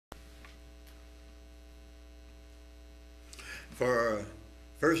For our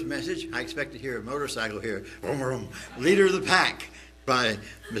first message, I expect to hear a motorcycle here. Vroom, vroom. Leader of the Pack by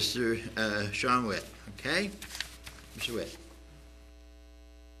Mr. Shawn Witt. Okay? Mr. Witt.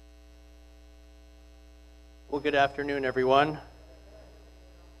 Well, good afternoon, everyone.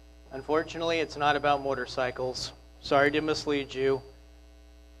 Unfortunately, it's not about motorcycles. Sorry to mislead you.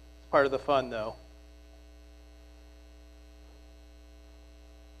 It's part of the fun, though.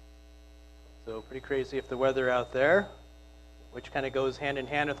 So pretty crazy if the weather out there, which kind of goes hand in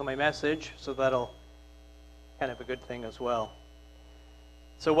hand with my message, so that'll kind of a good thing as well.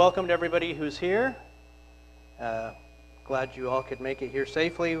 So welcome to everybody who's here. Glad you all could make it here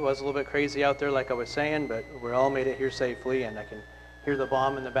safely. It was a little bit crazy out there, like I was saying, but we all made it here safely, and I can hear the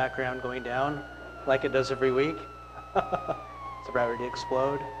bomb in the background going down, like it does every week. It's about ready to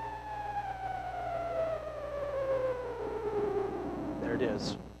explode. There it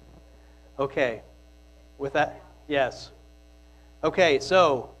is. Okay, with that, yes. Okay,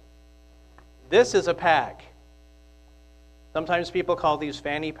 so this is a pack. Sometimes people call these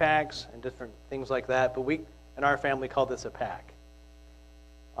fanny packs and different things like that, but we in our family call this a pack.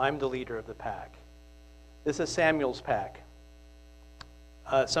 I'm the leader of the pack. This is Samuel's pack.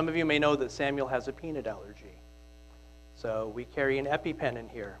 Some of you may know that Samuel has a peanut allergy. So we carry an EpiPen in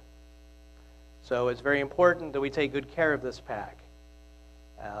here. So it's very important that we take good care of this pack.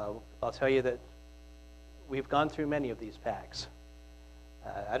 I'll tell you that we've gone through many of these packs.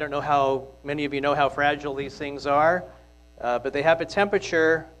 I don't know how many of you know how fragile these things are, but they have a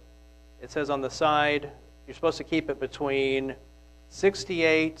temperature, it says on the side, you're supposed to keep it between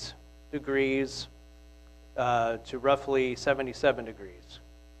 68 degrees to roughly 77 degrees.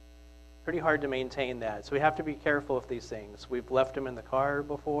 Pretty hard to maintain that. So we have to be careful of these things. We've left them in the car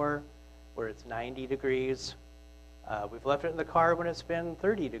before where it's 90 degrees. We've left it in the car when it's been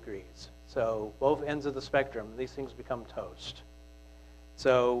 30 degrees. So both ends of the spectrum, these things become toast.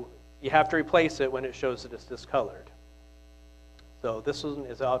 So you have to replace it when it shows that it's discolored. So this one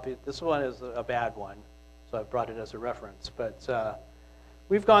is obvious. This one is a bad one. So I've brought it as a reference. But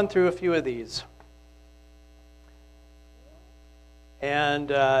we've gone through a few of these. And,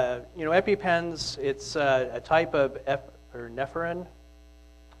 EpiPens, it's a type of epinephrine.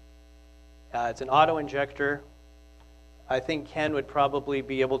 It's an auto-injector. I think Ken would probably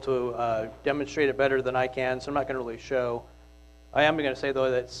be able to demonstrate it better than I can, so I'm not going to really show. I am going to say,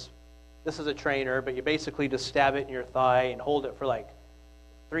 though, that this is a trainer, but you basically just stab it in your thigh and hold it for like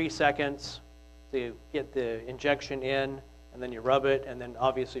 3 seconds to get the injection in, and then you rub it, and then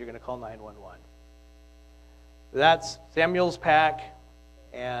obviously you're going to call 911. That's Samuel's pack,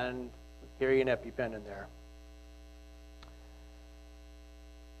 and carry an EpiPen in there.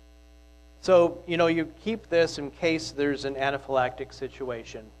 So, you keep this in case there's an anaphylactic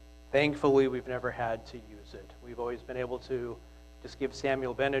situation. Thankfully, we've never had to use it. We've always been able to just give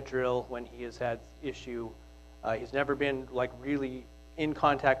Samuel Benadryl when he has had issue. He's never been really in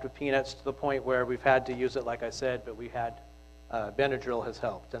contact with peanuts to the point where we've had to use it, like I said, but we had Benadryl has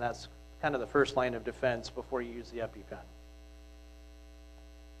helped, and that's kind of the first line of defense before you use the EpiPen.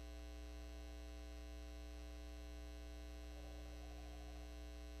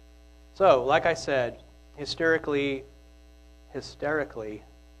 So, like I said, historically and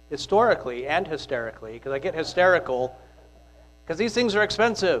hysterically, because I get hysterical, because these things are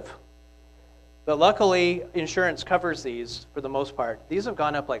expensive. But luckily, insurance covers these for the most part. These have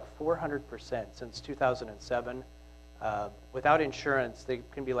gone up like 400% since 2007. Without insurance, they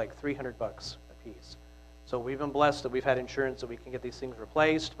can be like $300 a piece. So we've been blessed that we've had insurance that we can get these things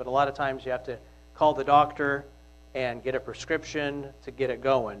replaced, but a lot of times you have to call the doctor and get a prescription to get it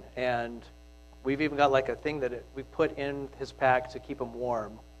going. And we've even got like a thing that we put in his pack to keep him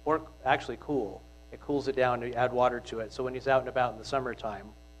warm, or actually cool. It cools it down, you add water to it, so when he's out and about in the summertime,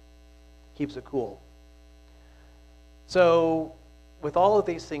 keeps it cool. So with all of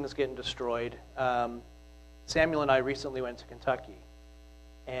these things getting destroyed, Samuel and I recently went to Kentucky,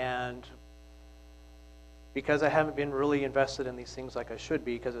 and because I haven't been really invested in these things like I should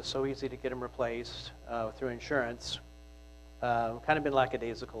be, because it's so easy to get them replaced through insurance, kind of been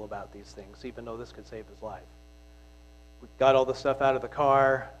lackadaisical about these things, even though this could save his life. We got all the stuff out of the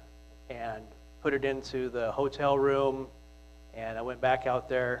car and put it into the hotel room, and I went back out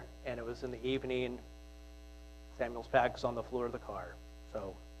there, and it was in the evening. Samuel's pack was on the floor of the car.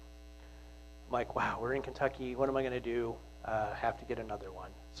 So I'm like, wow, we're in Kentucky. What am I going to do? Have to get another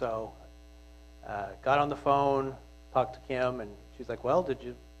one. So got on the phone, talked to Kim, and she's like, well, did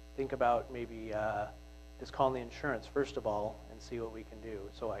you think about maybe just calling the insurance first of all and see what we can do?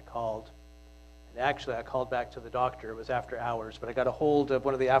 So I called. And actually, I called back to the doctor. It was after hours, but I got a hold of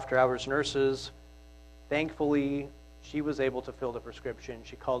one of the after-hours nurses. Thankfully, she was able to fill the prescription.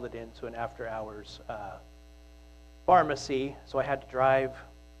 She called it into an after-hours pharmacy, so I had to drive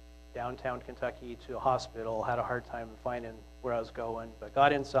downtown Kentucky to a hospital. Had a hard time finding where I was going, but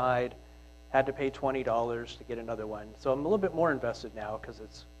got inside, had to pay $20 to get another one. So I'm a little bit more invested now because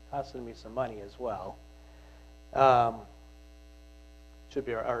it's costing me some money as well. Should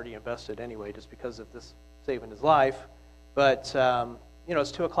be already invested anyway, just because of this saving his life. But you know,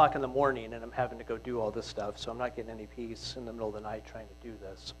 it's 2 o'clock in the morning, and I'm having to go do all this stuff, so I'm not getting any peace in the middle of the night trying to do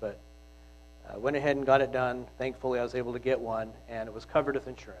this. But went ahead and got it done. Thankfully, I was able to get one, and it was covered with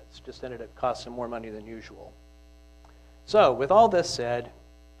insurance. Just ended up costing more money than usual. So, with all this said,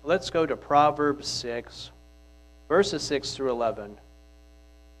 let's go to Proverbs 6, verses 6 through 11.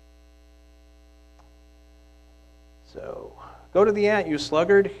 So, go to the ant, you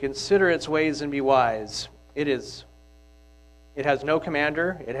sluggard. Consider its ways and be wise. It has no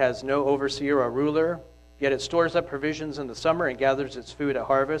commander. It has no overseer or ruler. Yet it stores up provisions in the summer and gathers its food at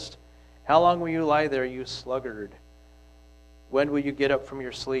harvest. How long will you lie there, you sluggard? When will you get up from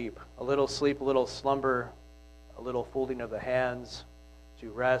your sleep? A little sleep, a little slumber, a little folding of the hands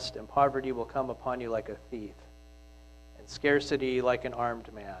to rest, and poverty will come upon you like a thief, and scarcity like an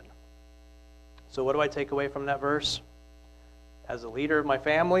armed man. So what do I take away from that verse? As a leader of my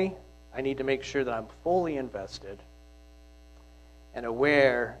family, I need to make sure that I'm fully invested and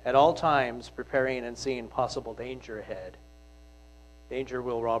aware at all times, preparing and seeing possible danger ahead. Danger,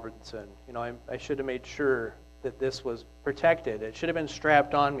 Will Robertson. You know, I should have made sure that this was protected. It should have been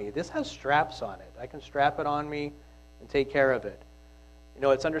strapped on me. This has straps on it. I can strap it on me and take care of it. You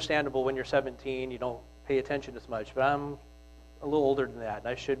know, it's understandable when you're 17, you don't pay attention as much, but I'm a little older than that, and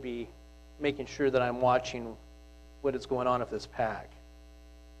I should be making sure that I'm watching what is going on with this pack.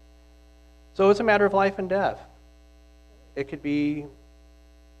 So it's a matter of life and death. It could be,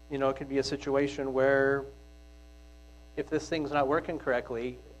 you know, it could be a situation where if this thing's not working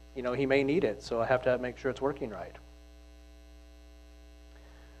correctly, you know, he may need it, so I have to make sure it's working right.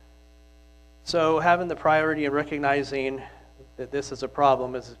 So having the priority and recognizing that this is a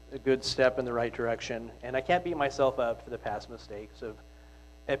problem is a good step in the right direction. And I can't beat myself up for the past mistakes of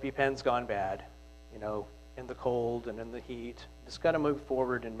EpiPen's gone bad, you know, in the cold and in the heat. Just got to move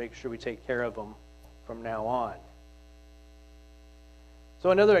forward and make sure we take care of them from now on.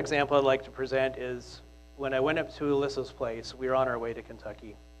 So another example I'd like to present is when I went up to Alyssa's place. We were on our way to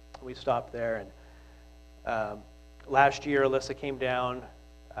Kentucky. We stopped there, and last year Alyssa came down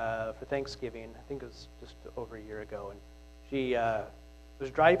for Thanksgiving. I think it was just over a year ago, and she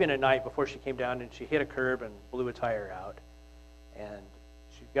was driving at night before she came down, and she hit a curb and blew a tire out. And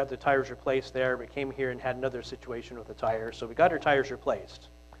she got the tires replaced there, but came here and had another situation with the tire, so we got her tires replaced.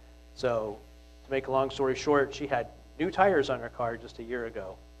 So to make a long story short, she had new tires on her car just a year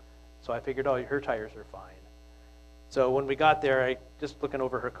ago. So I figured, oh, her tires are fine. So when we got there, I just looking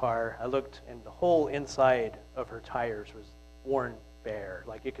over her car, I looked, and the whole inside of her tires was worn bare.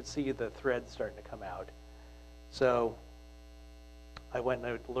 Like you could see the threads starting to come out. So I went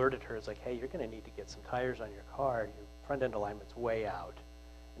and I alerted her. It's like, hey, you're going to need to get some tires on your car. Your front end alignment's way out.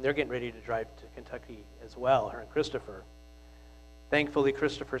 And they're getting ready to drive to Kentucky as well, her and Christopher. Thankfully,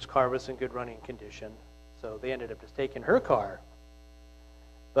 Christopher's car was in good running condition. So they ended up just taking her car.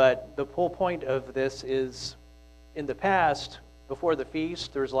 But the whole point of this is, in the past, before the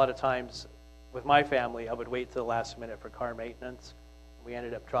feast, there was a lot of times with my family, I would wait till the last minute for car maintenance. We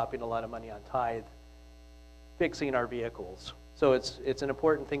ended up dropping a lot of money on tithe, fixing our vehicles. So it's an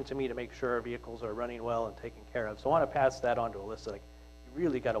important thing to me to make sure our vehicles are running well and taken care of. So I want to pass that on to Alyssa. Like, you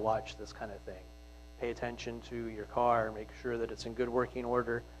really got to watch this kind of thing. Pay attention to your car, make sure that it's in good working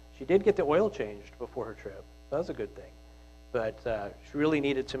order. She did get the oil changed before her trip. That was a good thing. But she really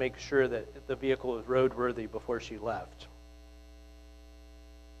needed to make sure that the vehicle was roadworthy before she left.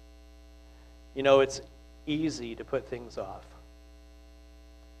 You know, it's easy to put things off.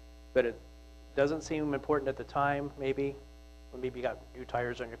 But it doesn't seem important at the time, maybe. Or maybe you got new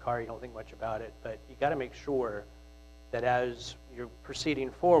tires on your car, you don't think much about it. But you got to make sure that as you're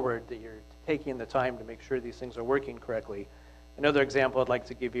proceeding forward, that you're taking the time to make sure these things are working correctly. Another example I'd like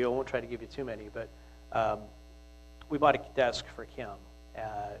to give you, I won't try to give you too many, but we bought a desk for Kim.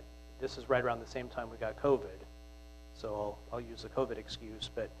 This is right around the same time we got COVID, so I'll use the COVID excuse.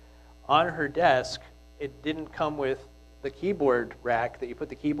 But on her desk, it didn't come with the keyboard rack that you put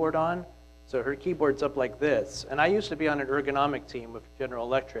the keyboard on, so her keyboard's up like this. And I used to be on an ergonomic team with General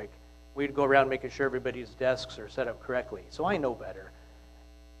Electric. We'd go around making sure everybody's desks are set up correctly, so I know better.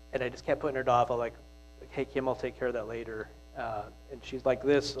 And I just kept putting it off. I'm like, hey, Kim, I'll take care of that later. And she's like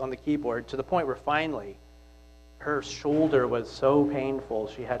this on the keyboard, to the point where finally, her shoulder was so painful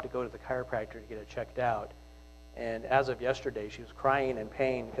she had to go to the chiropractor to get it checked out. And as of yesterday, she was crying in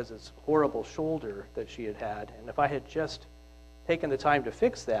pain because of this horrible shoulder that she had had. And if I had just taken the time to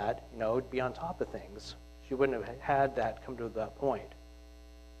fix that, be on top of things, she wouldn't have had that come to that point.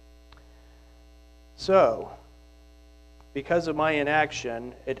 So, because of my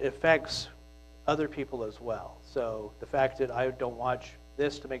inaction, it affects other people as well. So the fact that I don't watch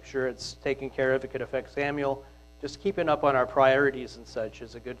this to make sure it's taken care of, it could affect Samuel. Just keeping up on our priorities and such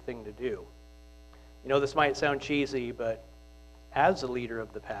is a good thing to do. This might sound cheesy, but as a leader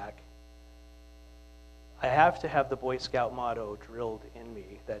of the pack, I have to have the Boy Scout motto drilled in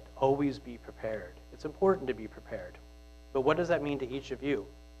me that always be prepared. It's important to be prepared. But what does that mean to each of you?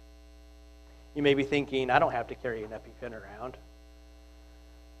 You may be thinking, I don't have to carry an EpiPen around.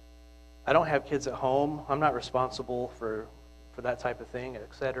 I don't have kids at home. I'm not responsible for that type of thing,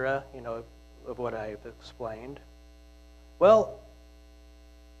 etc., of what I've explained. Well,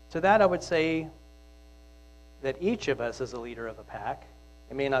 to that I would say that each of us is a leader of a pack.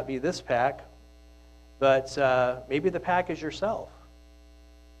 It may not be this pack, but maybe the pack is yourself.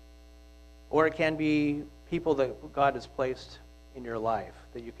 Or it can be people that God has placed in your life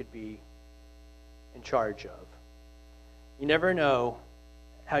that you could be in charge of. You never know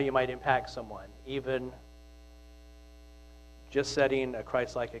how you might impact someone, even just setting a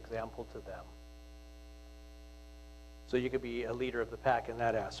Christ-like example to them. So you could be a leader of the pack in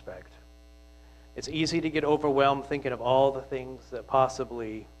that aspect. It's easy to get overwhelmed thinking of all the things that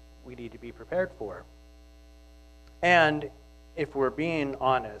possibly we need to be prepared for. And if we're being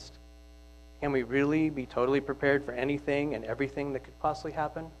honest, can we really be totally prepared for anything and everything that could possibly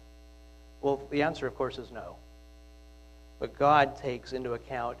happen? Well, the answer, of course, is no. But God takes into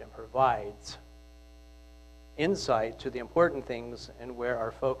account and provides insight to the important things and where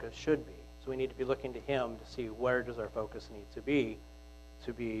our focus should be. So we need to be looking to Him to see where does our focus need to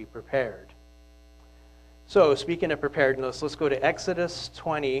be prepared. So, speaking of preparedness, let's go to Exodus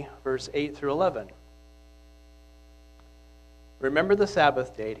 20, verse 8 through 11. Remember the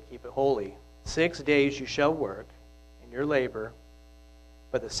Sabbath day to keep it holy. 6 days you shall work in your labor,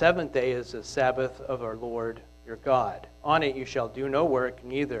 but the seventh day is the Sabbath of our Lord your God. On it you shall do no work,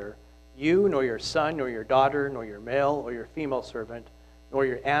 neither you, nor your son, nor your daughter, nor your male or your female servant, nor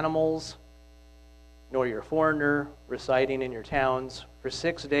your animals, nor your foreigner residing in your towns. For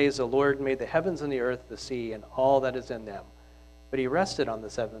 6 days the Lord made the heavens and the earth, the sea, and all that is in them. But He rested on the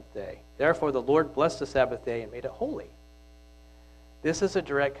seventh day. Therefore the Lord blessed the Sabbath day and made it holy. This is a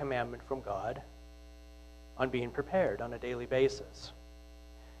direct commandment from God on being prepared on a daily basis.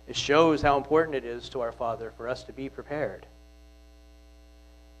 It shows how important it is to our Father for us to be prepared.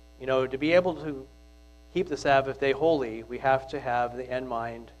 To be able to keep the Sabbath day holy, we have to have the end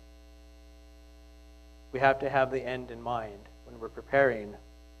mind. We have to have the end in mind when we're preparing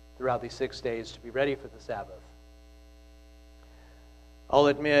throughout these 6 days to be ready for the Sabbath. I'll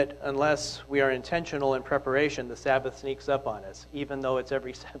admit, unless we are intentional in preparation, the Sabbath sneaks up on us. Even though it's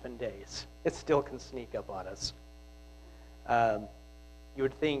every 7 days, it still can sneak up on us. You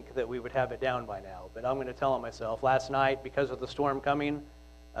would think that we would have it down by now, but I'm going to tell on myself. Last night, because of the storm coming,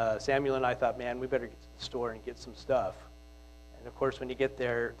 Samuel and I thought, man, we better get to the store and get some stuff. And of course, when you get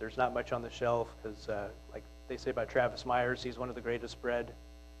there, there's not much on the shelf because, like they say about Travis Myers, he's one of the greatest bread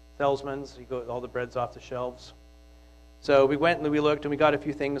salesmen. He got all the breads off the shelves. So we went and we looked and we got a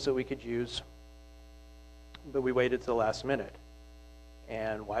few things that we could use, but we waited to the last minute.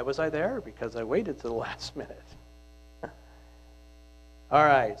 And why was I there? Because I waited to the last minute. All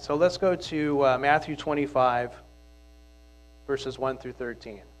right, so let's go to Matthew 25, verses 1 through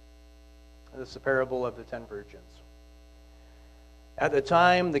 13. This is the parable of the 10 virgins. At the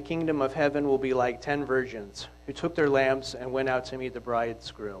time, the kingdom of heaven will be like 10 virgins who took their lamps and went out to meet the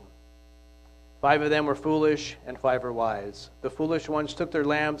bridegroom. 5 of them were foolish and 5 were wise. The foolish ones took their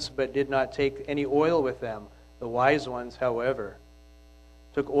lamps but did not take any oil with them. The wise ones, however,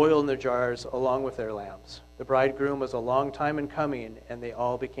 took oil in their jars along with their lamps. The bridegroom was a long time in coming, and they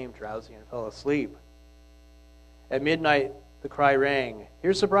all became drowsy and fell asleep. At midnight, the cry rang,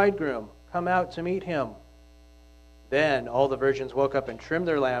 "Here's the bridegroom, come out to meet him." Then all the virgins woke up and trimmed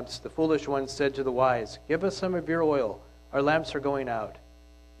their lamps. The foolish ones said to the wise, "Give us some of your oil. Our lamps are going out."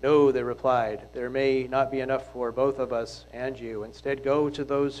 "No," they replied, "there may not be enough for both of us and you. Instead, go to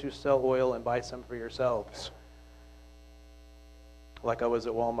those who sell oil and buy some for yourselves." Like I was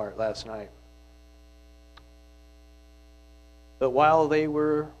at Walmart last night. But while they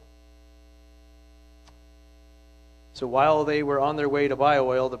were on their way to buy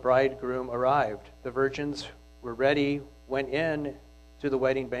oil, the bridegroom arrived. The virgins were ready, went in to the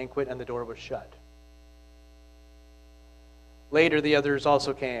wedding banquet, and the door was shut. Later, the others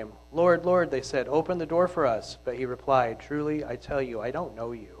also came. Lord, Lord, they said, open the door for us. But he replied, truly, I tell you, I don't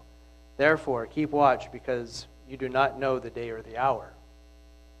know you. Therefore, keep watch, because you do not know the day or the hour.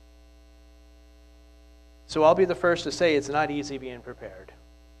 So I'll be the first to say it's not easy being prepared.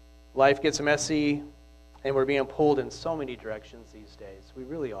 Life gets messy, and we're being pulled in so many directions these days. We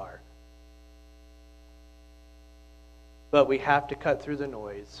really are. But we have to cut through the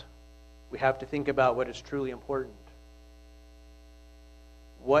noise. We have to think about what is truly important.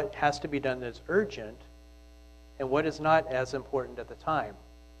 What has to be done that is urgent, and what is not as important at the time.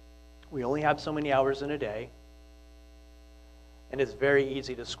 We only have so many hours in a day, and it's very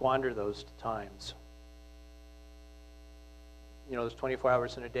easy to squander those times. You know, there's 24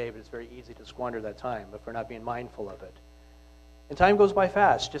 hours in a day, but it's very easy to squander that time if we're not being mindful of it. And time goes by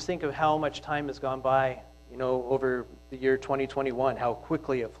fast. Just think of how much time has gone by, you know, over the year 2021, how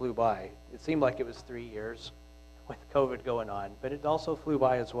quickly it flew by. It seemed like it was 3 years with COVID going on, but it also flew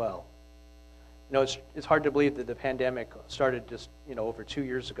by as well. You know, it's hard to believe that the pandemic started just, you know, over 2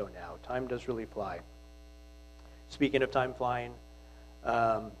 years ago now. Time does really fly. Speaking of time flying,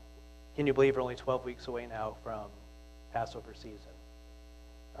 can you believe we're only 12 weeks away now from Passover season?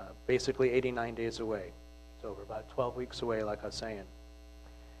 Basically 89 days away. So we're about 12 weeks away, like I was saying.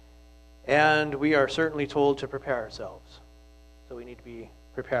 And we are certainly told to prepare ourselves. So we need to be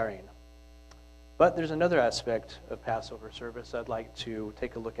preparing. But there's another aspect of Passover service I'd like to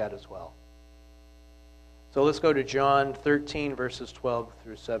take a look at as well. So let's go to John 13, verses 12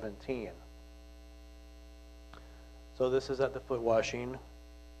 through 17. So this is at the foot washing.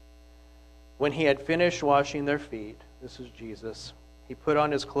 When he had finished washing their feet, this is Jesus, he put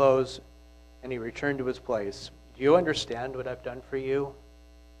on his clothes and he returned to his place. Do you understand what I've done for you?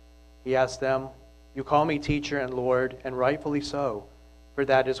 He asked them. You call me teacher and Lord, and rightfully so, for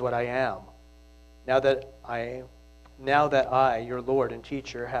that is what I am. Now that I, your Lord and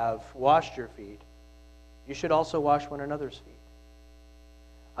teacher, have washed your feet, you should also wash one another's feet.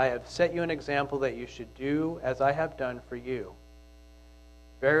 I have set you an example that you should do as I have done for you.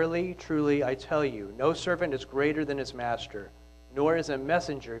 Verily, truly, I tell you, no servant is greater than his master, nor is a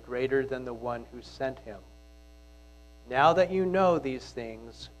messenger greater than the one who sent him. Now that you know these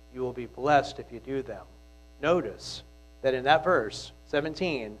things, you will be blessed if you do them. Notice that in that verse,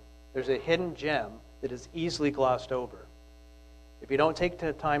 17, there's a hidden gem that is easily glossed over. If you don't take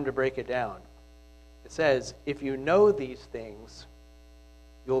the time to break it down, it says, if you know these things,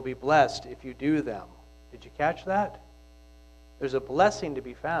 you'll be blessed if you do them. Did you catch that? There's a blessing to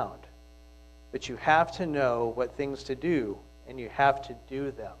be found, but you have to know what things to do, and you have to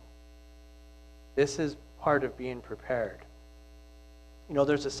do them. This is part of being prepared. You know,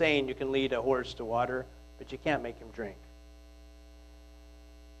 there's a saying, you can lead a horse to water, but you can't make him drink.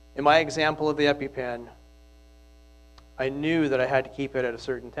 In my example of the EpiPen, I knew that I had to keep it at a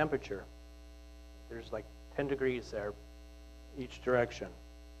certain temperature. There's like 10 degrees there, each direction.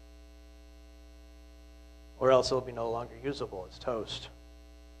 Or else it'll be no longer usable as toast.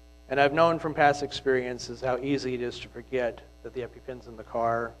 And I've known from past experiences how easy it is to forget that the EpiPen's in the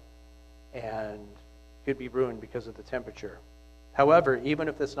car and could be ruined because of the temperature. However, even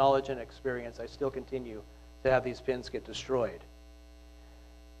with this knowledge and experience, I still continue to have these pins get destroyed.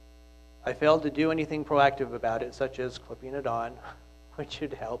 I failed to do anything proactive about it, such as clipping it on, which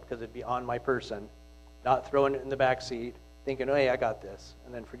would help because it'd be on my person, not throwing it in the back seat, thinking, oh, hey, I got this,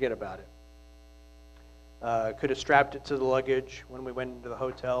 and then forget about it. Could have strapped it to the luggage when we went into the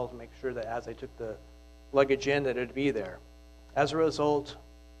hotel to make sure that as I took the luggage in that it would be there. As a result,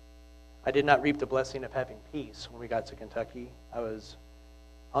 I did not reap the blessing of having peace when we got to Kentucky. I was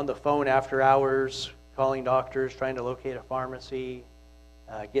on the phone after hours, calling doctors, trying to locate a pharmacy,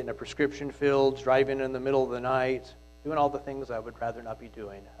 getting a prescription filled, driving in the middle of the night, doing all the things I would rather not be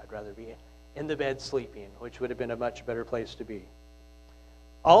doing. I'd rather be in the bed sleeping, which would have been a much better place to be.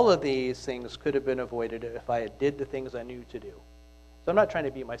 All of these things could have been avoided if I had did the things I knew to do. So I'm not trying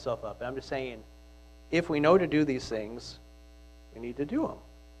to beat myself up. I'm just saying, if we know to do these things, we need to do them.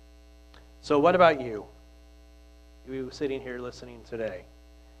 So what about you? You sitting here listening today.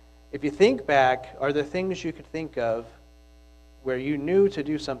 If you think back, are there things you could think of where you knew to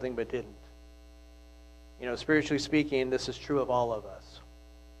do something but didn't? You know, spiritually speaking, this is true of all of us.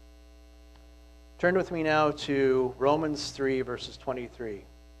 Turn with me now to Romans 3, verses 23.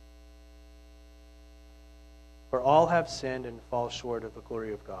 For all have sinned and fall short of the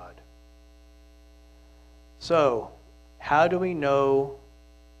glory of God. So, how do we know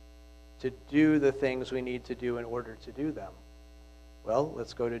to do the things we need to do in order to do them? Well,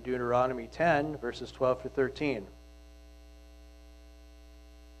 let's go to Deuteronomy 10, verses 12 to 13.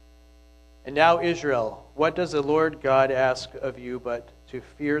 And now, Israel, what does the Lord God ask of you but to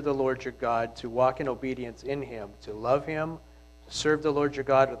fear the Lord your God, to walk in obedience in him, to love him, to serve the Lord your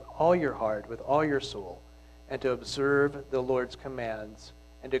God with all your heart, with all your soul, and to observe the Lord's commands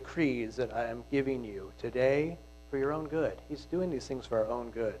and decrees that I am giving you today for your own good. He's doing these things for our own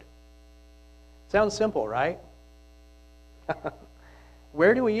good. Sounds simple, right?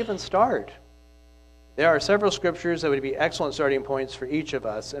 Where do we even start? There are several scriptures that would be excellent starting points for each of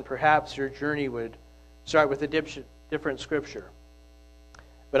us, and perhaps your journey would start with a different scripture.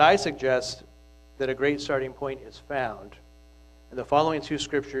 But I suggest that a great starting point is found in the following two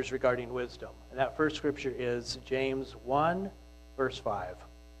scriptures regarding wisdom. And that first scripture is James 1, verse 5.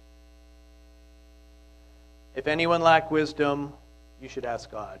 If anyone lack wisdom, you should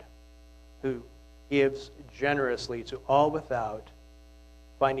ask God, who gives generously to all without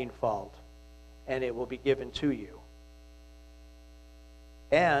finding fault, and it will be given to you.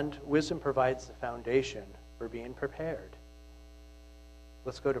 And wisdom provides the foundation for being prepared.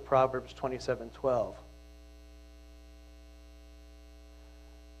 Let's go to Proverbs 27:12.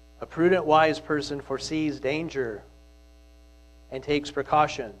 A prudent, wise person foresees danger and takes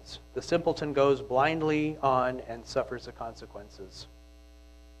precautions. The simpleton goes blindly on and suffers the consequences.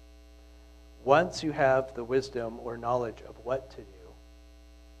 Once you have the wisdom or knowledge of what to do,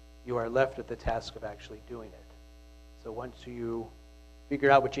 you are left with the task of actually doing it. So once you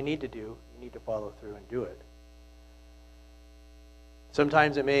figure out what you need to do, you need to follow through and do it.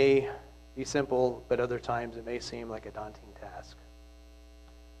 Sometimes it may be simple, but other times it may seem like a daunting task.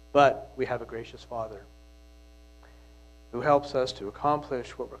 But we have a gracious Father who helps us to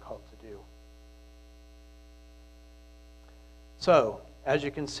accomplish what we're called to do. So, as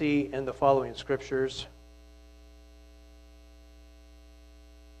you can see in the following scriptures,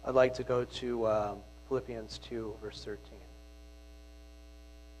 I'd like to go to Philippians 2, verse 13.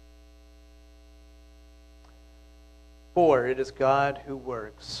 For it is God who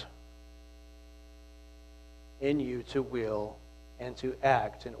works in you to will and to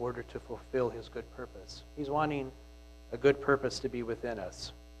act in order to fulfill his good purpose. He's wanting a good purpose to be within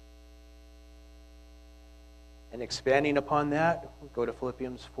us. And expanding upon that, go to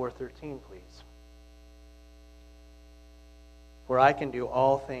Philippians 4:13, please. For I can do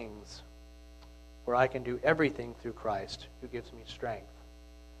all things, for I can do everything through Christ who gives me strength.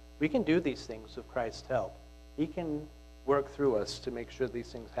 We can do these things with Christ's help. He can work through us to make sure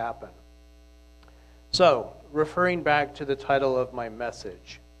these things happen. So, referring back to the title of my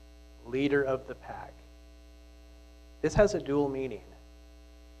message, Leader of the Pack, this has a dual meaning.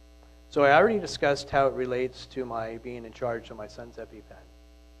 So I already discussed how it relates to my being in charge of my son's EpiPen.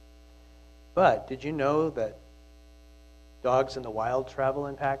 But did you know that dogs in the wild travel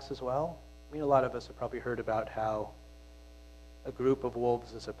in packs as well? I mean, a lot of us have probably heard about how a group of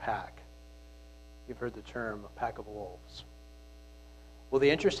wolves is a pack. You've heard the term, a pack of wolves. Well, the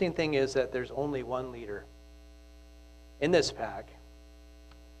interesting thing is that there's only one leader in this pack.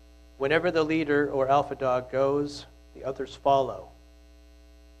 Whenever the leader or alpha dog goes, the others follow.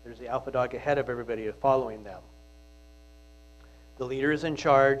 There's the alpha dog ahead of everybody following them. The leader is in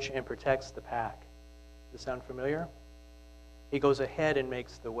charge and protects the pack. Does this sound familiar? He goes ahead and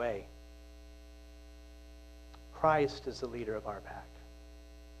makes the way. Christ is the leader of our pack.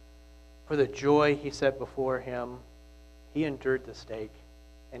 For the joy he set before him, he endured the stake,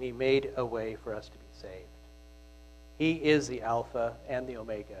 and he made a way for us to be saved. He is the Alpha and the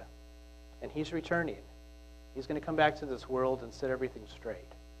Omega, and he's returning. He's going to come back to this world and set everything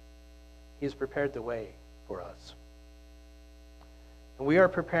straight. He's prepared the way for us. And we are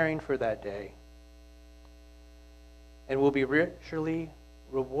preparing for that day, and will be richly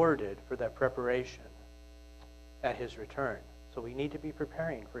rewarded for that preparation at his return. So we need to be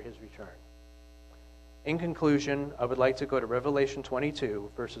preparing for his return. In conclusion, I would like to go to Revelation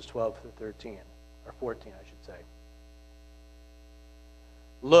 22, verses 12 through 13, or 14, I should say.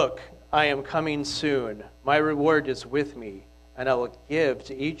 Look, I am coming soon. My reward is with me, and I will give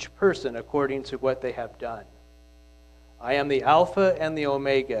to each person according to what they have done. I am the Alpha and the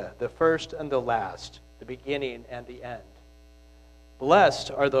Omega, the first and the last, the beginning and the end. Blessed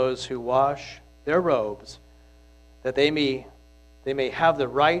are those who wash their robes, that they may have the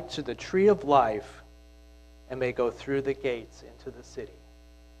right to the tree of life and may go through the gates into the city.